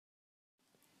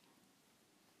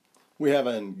We have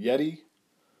a Yeti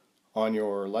on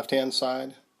your left-hand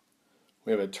side.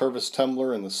 We have a Tervis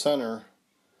tumbler in the center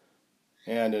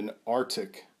and an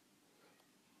RTIC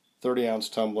 30-ounce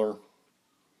tumbler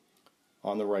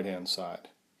on the right-hand side.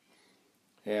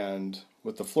 And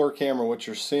with the Flir Camera, what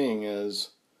you're seeing is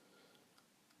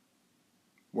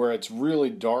where it's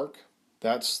really dark,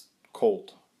 that's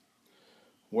cold.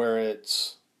 Where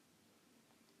it's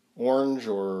orange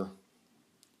or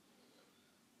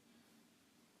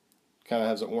kind of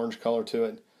has an orange color to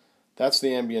it, that's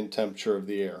the ambient temperature of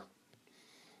the air.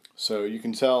 So you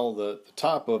can tell the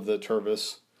top of the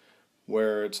Tervis,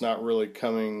 where it's not really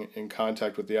coming in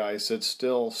contact with the ice, it's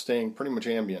still staying pretty much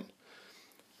ambient.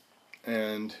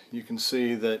 And you can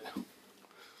see that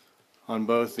on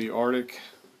both the RTIC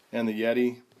and the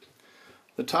Yeti,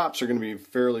 the tops are going to be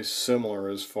fairly similar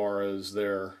as far as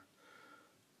their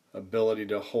ability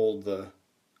to hold the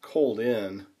cold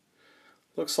in.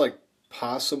 Looks like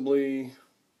possibly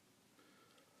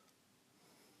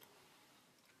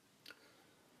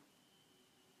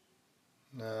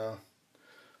no, I was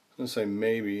going to say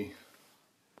maybe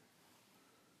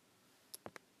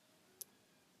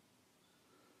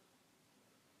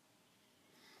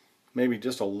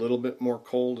just a little bit more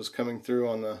cold is coming through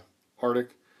on the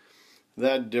RTIC.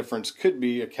 That difference could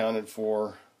be accounted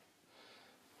for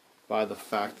by the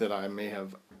fact that I may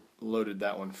have loaded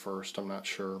that one first. I'm not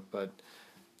sure, but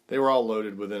they were all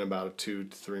loaded within about a 2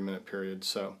 to 3 minute period.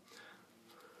 So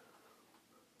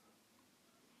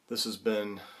this has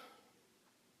been,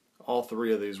 all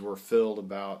three of these were filled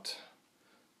about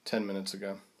 10 minutes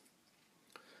ago.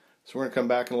 So we're going to come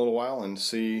back in a little while and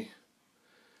see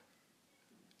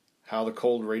how the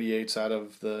cold radiates out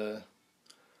of the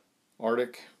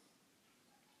RTIC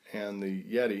and the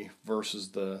Yeti versus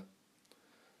the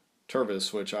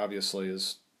Tervis, which obviously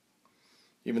is,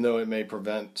 even though it may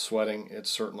prevent sweating, it's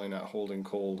certainly not holding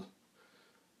cold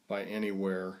by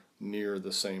anywhere near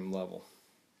the same level.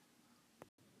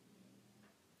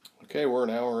 Okay, we're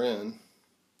an hour in,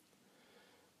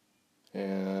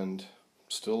 and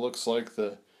still looks like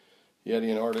the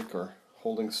Yeti and RTIC are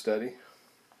holding steady.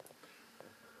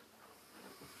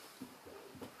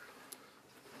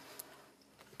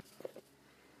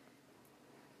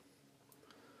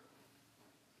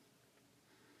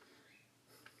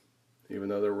 Even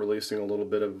though they're releasing a little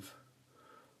bit of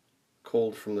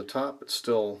cold from the top, it's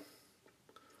still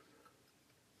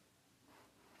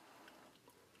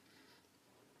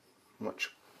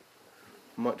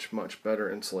much better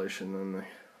insulation than the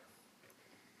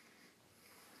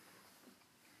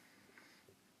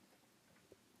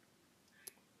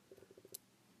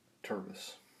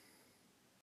Tervis.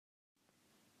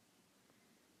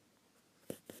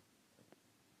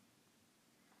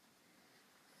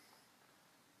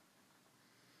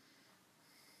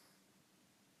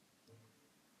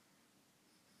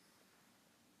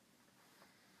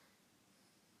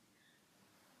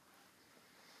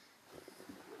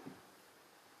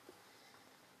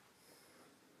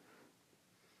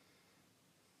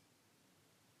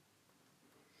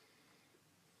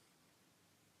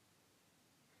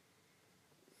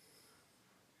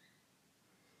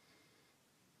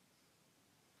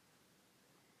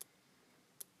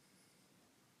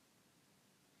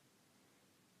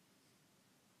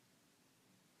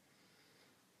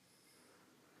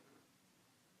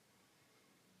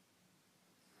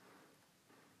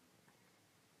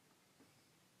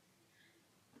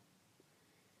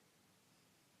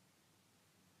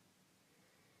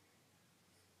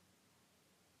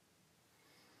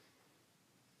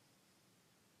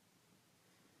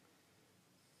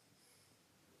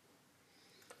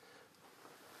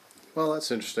 Well,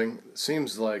 that's interesting. It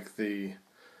seems like the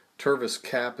Tervis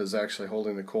cap is actually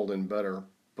holding the cold in better,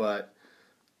 but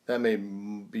that may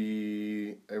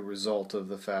be a result of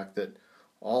the fact that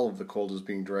all of the cold is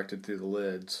being directed through the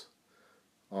lids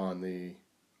on the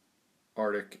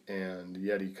RTIC and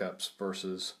Yeti cups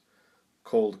versus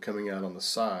cold coming out on the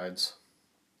sides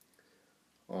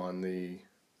on the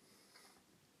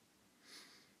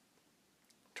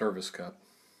Tervis cup.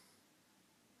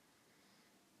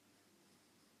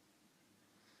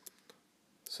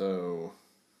 So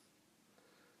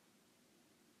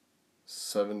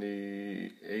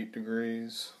 78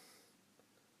 degrees,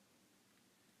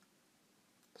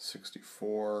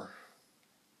 64,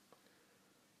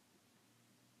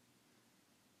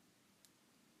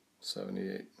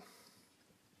 78.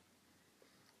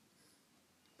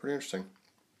 Pretty interesting.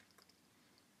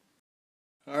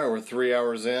 Alright, we're 3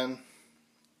 hours in.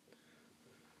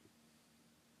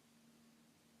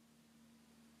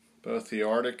 Both the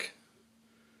RTIC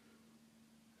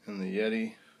and the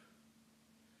Yeti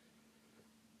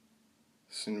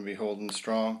seem to be holding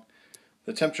strong.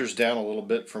 The temperature's down a little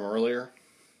bit from earlier,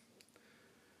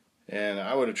 and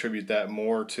I would attribute that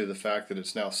more to the fact that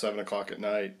it's now 7 o'clock at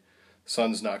night.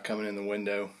 Sun's not coming in the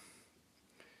window.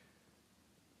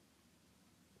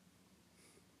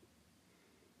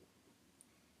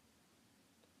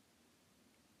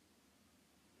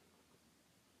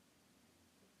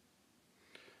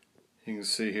 You can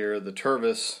see here the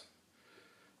Tervis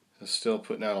is still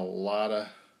putting out a lot of,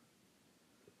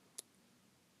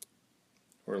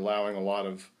 we're allowing a lot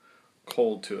of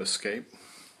cold to escape.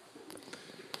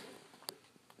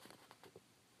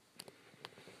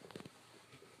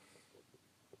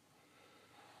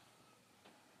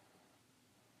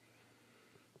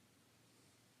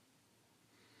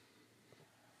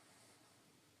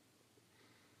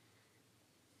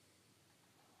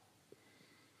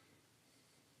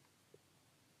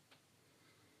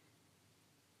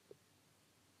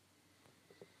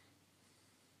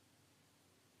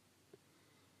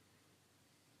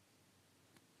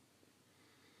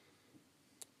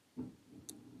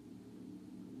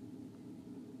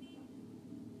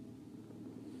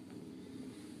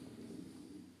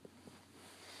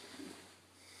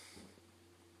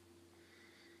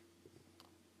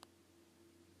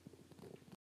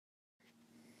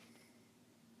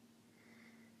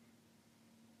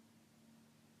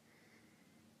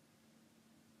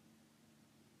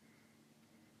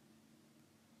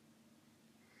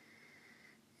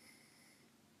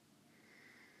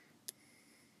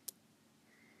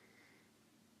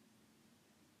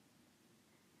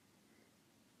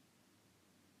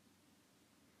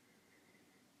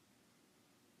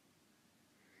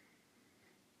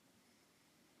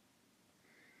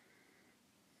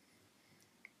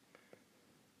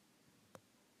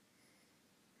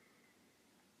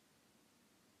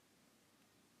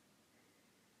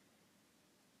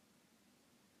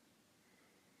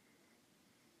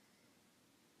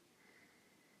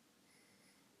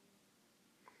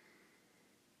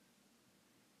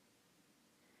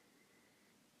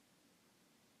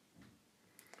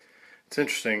 It's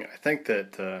interesting. I think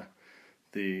that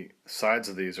the sides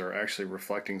of these are actually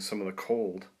reflecting some of the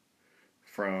cold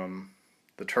from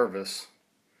the Tervis,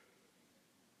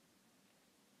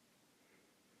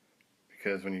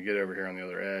 because when you get over here on the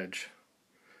other edge,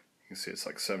 you can see it's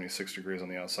like 76 degrees on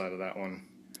the outside of that one,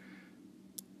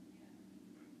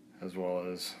 as well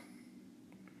as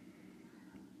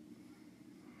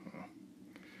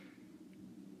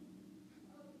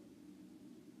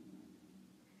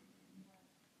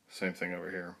same thing over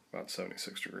here, about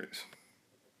 76 degrees.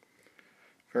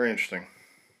 Very interesting.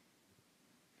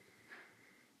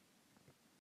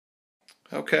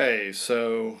 Okay,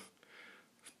 so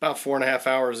about 4.5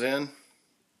 hours in,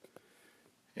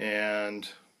 and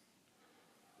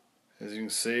as you can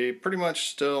see, pretty much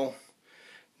still.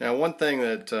 Now, one thing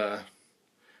that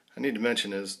I need to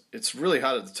mention is it's really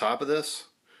hot at the top of this,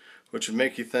 which would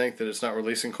make you think that it's not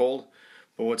releasing cold.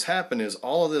 But what's happened is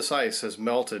all of this ice has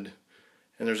melted,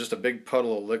 and there's just a big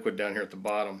puddle of liquid down here at the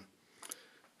bottom.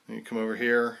 And you come over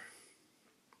here,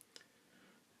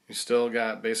 you still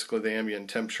got basically the ambient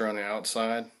temperature on the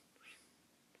outside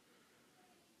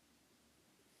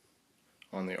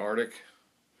on the Arctic.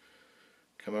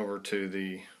 Come over to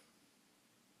the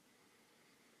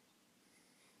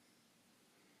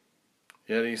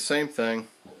Yeti, same thing.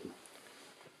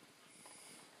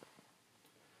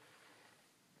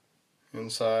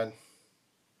 Inside.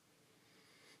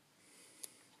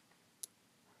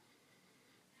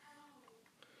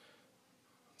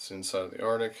 It's inside of the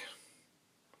Arctic.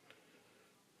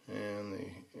 And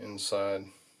the inside.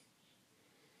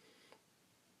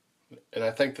 And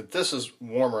I think that this is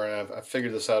warmer, and I've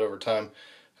figured this out over time.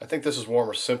 I think this is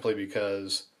warmer simply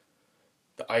because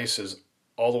the ice is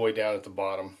all the way down at the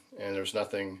bottom, and there's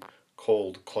nothing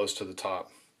cold close to the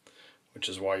top, which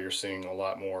is why you're seeing a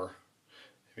lot more.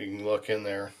 If you can look in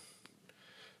there,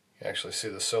 you actually see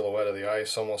the silhouette of the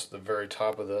ice almost at the very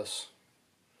top of this.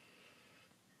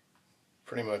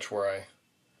 Pretty much where I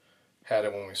had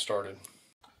it when we started.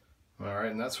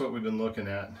 Alright, and that's what we've been looking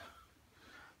at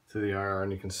through the IR,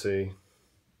 and you can see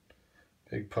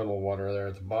big puddle of water there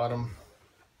at the bottom.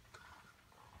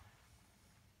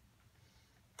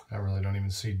 I really don't even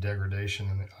see degradation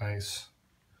in the ice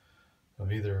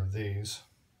of either of these.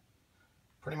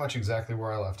 Pretty much exactly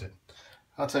where I left it.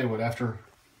 I'll tell you what, after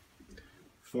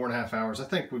 4.5 hours, I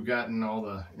think we've gotten all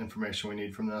the information we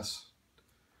need from this.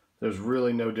 There's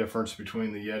really no difference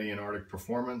between the Yeti and Arctic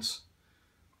performance.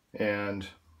 And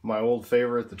my old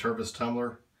favorite, the Tervis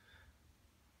tumbler,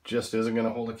 just isn't going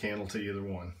to hold a candle to either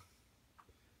one.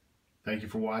 Thank you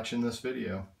for watching this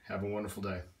video. Have a wonderful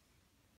day.